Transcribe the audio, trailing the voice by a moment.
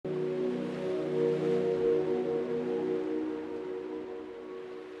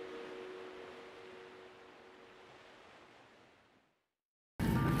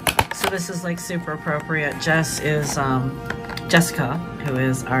this is like super appropriate. Jess is, Jessica, who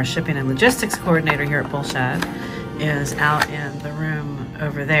is our shipping and logistics coordinator here at Bullshad, is out in the room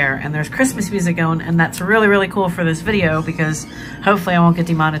over there, and there's Christmas music going, and that's really, really cool for this video because hopefully I won't get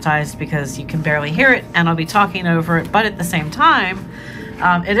demonetized because you can barely hear it and I'll be talking over it, but at the same time,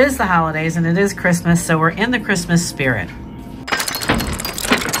 it is the holidays and it is Christmas, so we're in the Christmas spirit.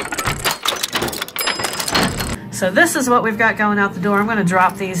 So this is what we've got going out the door. I'm gonna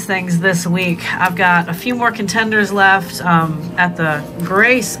drop these things this week. I've got a few more contenders left. At the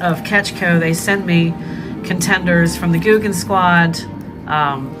grace of GoPro, they send me contenders from the Guggen Squad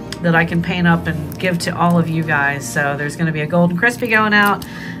that I can paint up and give to all of you guys. So there's gonna be a Golden Crispy going out,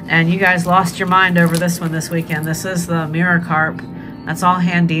 and you guys lost your mind over this one this weekend. This is the Mirror Carp. That's all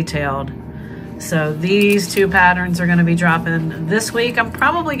hand detailed. So these two patterns are gonna be dropping this week. I'm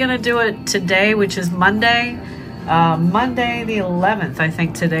probably gonna do it today, which is Monday. Monday the 11th, I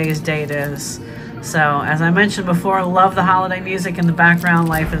think today's date is. So as I mentioned before, love the holiday music in the background.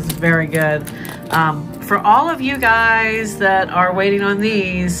 Life is very good. For all of you guys that are waiting on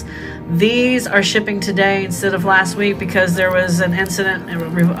these are shipping today instead of last week because there was an incident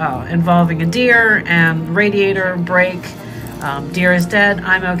involving a deer and radiator break. Deer is dead.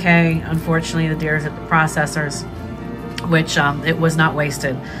 I'm okay. Unfortunately, the deer is at the processors, which it was not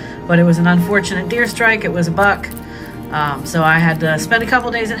wasted. But it was an unfortunate deer strike. It was a buck. So I had to spend a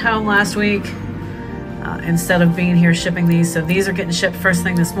couple days at home last week instead of being here shipping these. So these are getting shipped first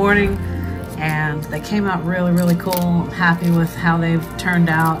thing this morning. And they came out really, really cool. I'm happy with how they've turned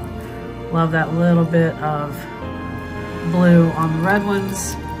out. Love that little bit of blue on the red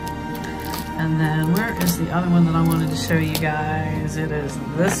ones. And then where is the other one that I wanted to show you guys? It is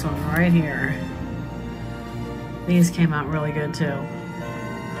this one right here. These came out really good too.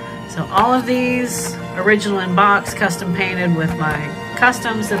 So all of these, original in box, custom painted with my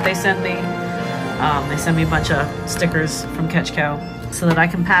customs that they send me. They send me a bunch of stickers from GoPro so that I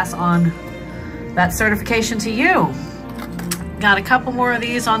can pass on that certification to you. Got a couple more of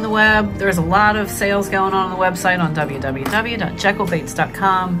these on the web. There's a lot of sales going on the website on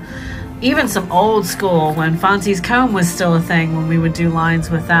www.jekyllbaits.com. Even some old school when Fonzie's comb was still a thing when we would do lines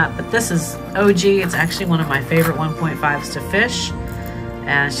with that. But this is OG. It's actually one of my favorite 1.5s to fish.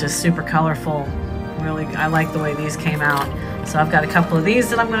 And it's just super colorful. Really, I like the way these came out. So I've got a couple of these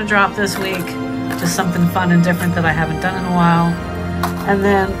that I'm gonna drop this week. Just something fun and different that I haven't done in a while. And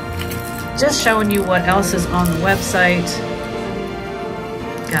then just showing you what else is on the website.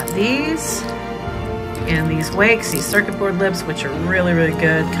 Got these and these wakes, these circuit board lips, which are really, really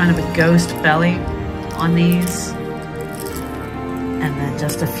good. Kind of a ghost belly on these. And then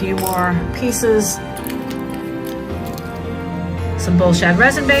just a few more pieces. Some bull shad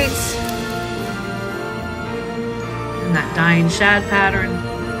resin baits. And that dying shad pattern.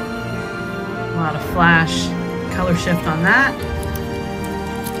 A lot of flash color shift on that.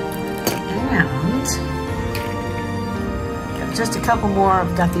 And got just a couple more.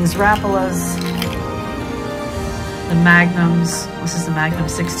 I've got these Rapalas, the Magnums. This is the Magnum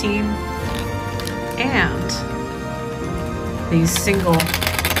 16. And these single,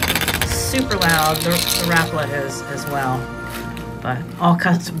 super loud, the Rapala is as well. But all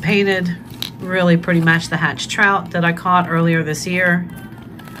custom painted. Really pretty match the hatch trout that I caught earlier this year.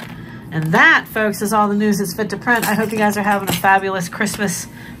 And that, folks, is all the news that's fit to print. I hope you guys are having a fabulous Christmas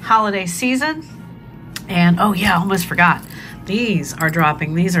holiday season. And, oh yeah, I almost forgot. These are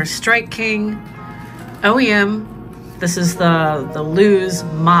dropping. These are Strike King OEM. This is the Lose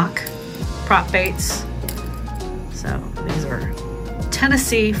Mock prop baits. So these are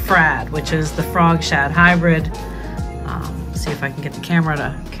Tennessee Frad, which is the frog shad hybrid. See if I can get the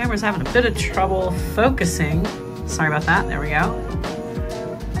camera's having a bit of trouble focusing. Sorry about that. There we go.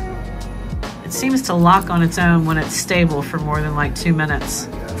 It seems to lock on its own when it's stable for more than like 2 minutes.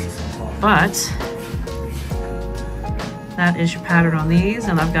 But that is your pattern on these,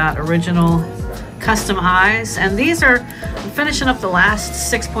 and I've got original custom eyes, and these are, I'm finishing up the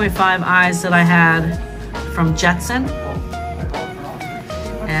last 6.5 eyes that I had from Jetson.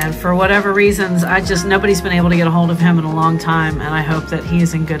 And for whatever reasons, nobody's been able to get a hold of him in a long time, and I hope that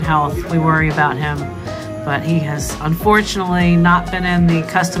he's in good health. We worry about him, but he has unfortunately not been in the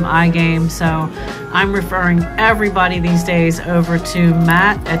custom eye game, so I'm referring everybody these days over to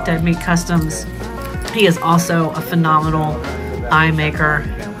Matt at Dead Meat Customs. He is also a phenomenal eye maker.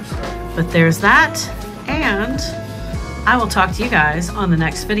 But there's that, and I will talk to you guys on the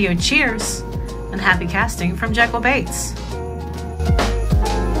next video. Cheers, and happy casting from Jekyll Baits.